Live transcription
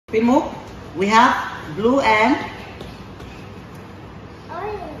Pin move. We have blue and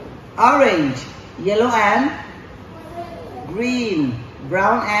orange, yellow and green,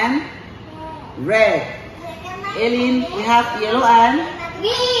 brown and red. Jaylynn, we have yellow and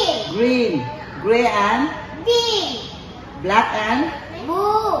green, gray and black and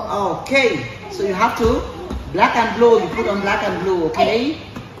blue. okay. So you have to black and blue. You put on black and blue. Okay.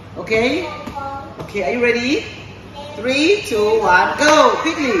 Okay. Okay. Are you ready? 3, 2, 1, go!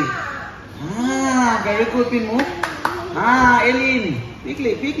 Quickly. Very good. Pin move. Jaylynn.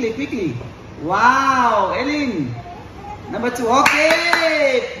 Quickly. Wow, Jaylynn. Number 2.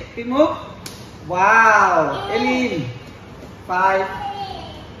 Okay. Pin move. Wow, Jaylynn. 5.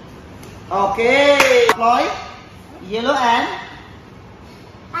 Okay. Floyd. Yellow and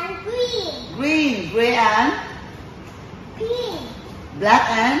green, gray and pink, black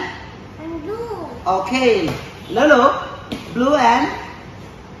and blue. okay. Lolo, blue and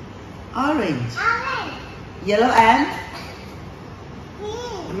orange, yellow and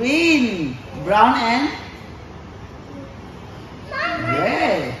green, brown and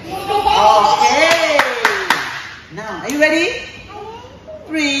red. Okay. Now, are you ready?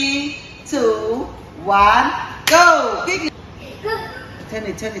 3, 2, 1, go! Quickly. Turn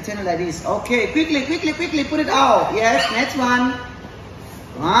it like this. Okay, quickly, put it out. Yes, next one.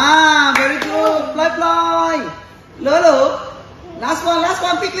 Very good. Fly. Lolo, last one,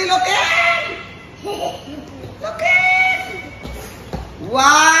 quickly, look in.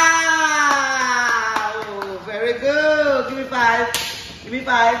 Wow, very good. Give me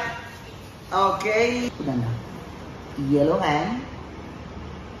 5. Okay. Yellow and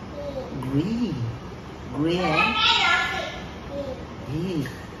green, gray and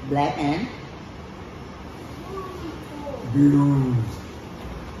black and blue.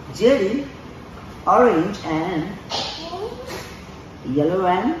 Jelly, orange and yellow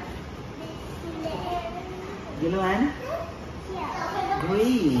and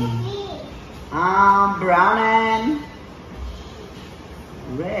green. Brown and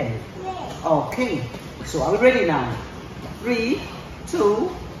red. Okay. So are we ready now? 3, 2,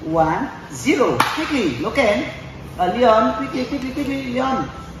 1, 0. Quickly, look in. Leon, quickly, Leon.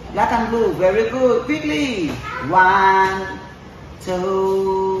 Black and blue, very good. Quickly. 1,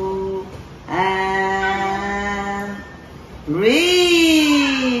 2, and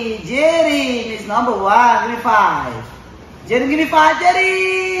 3. Jaylynn is number 1. Give me 5. Jaylynn, give me 5.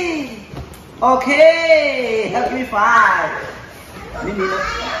 Jaylynn. Okay. Give me 5.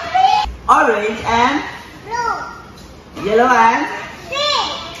 Orange and yellow and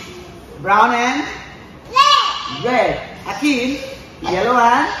brown and red. Akin, yellow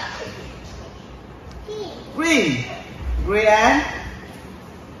and green, gray and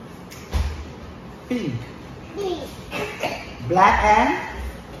pink, black and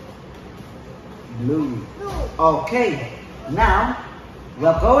blue. Okay, now we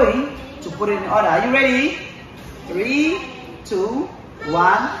are going to put it in order. Are you ready? 3, 2,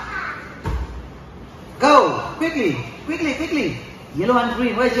 1, go! Quickly. Yellow and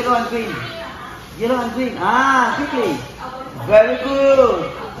green. Where's yellow and green? Quickly. Very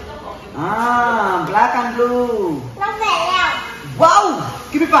good. Black and blue. Wow!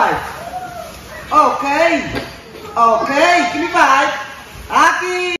 Give me 5. Okay. Give me 5. Aki.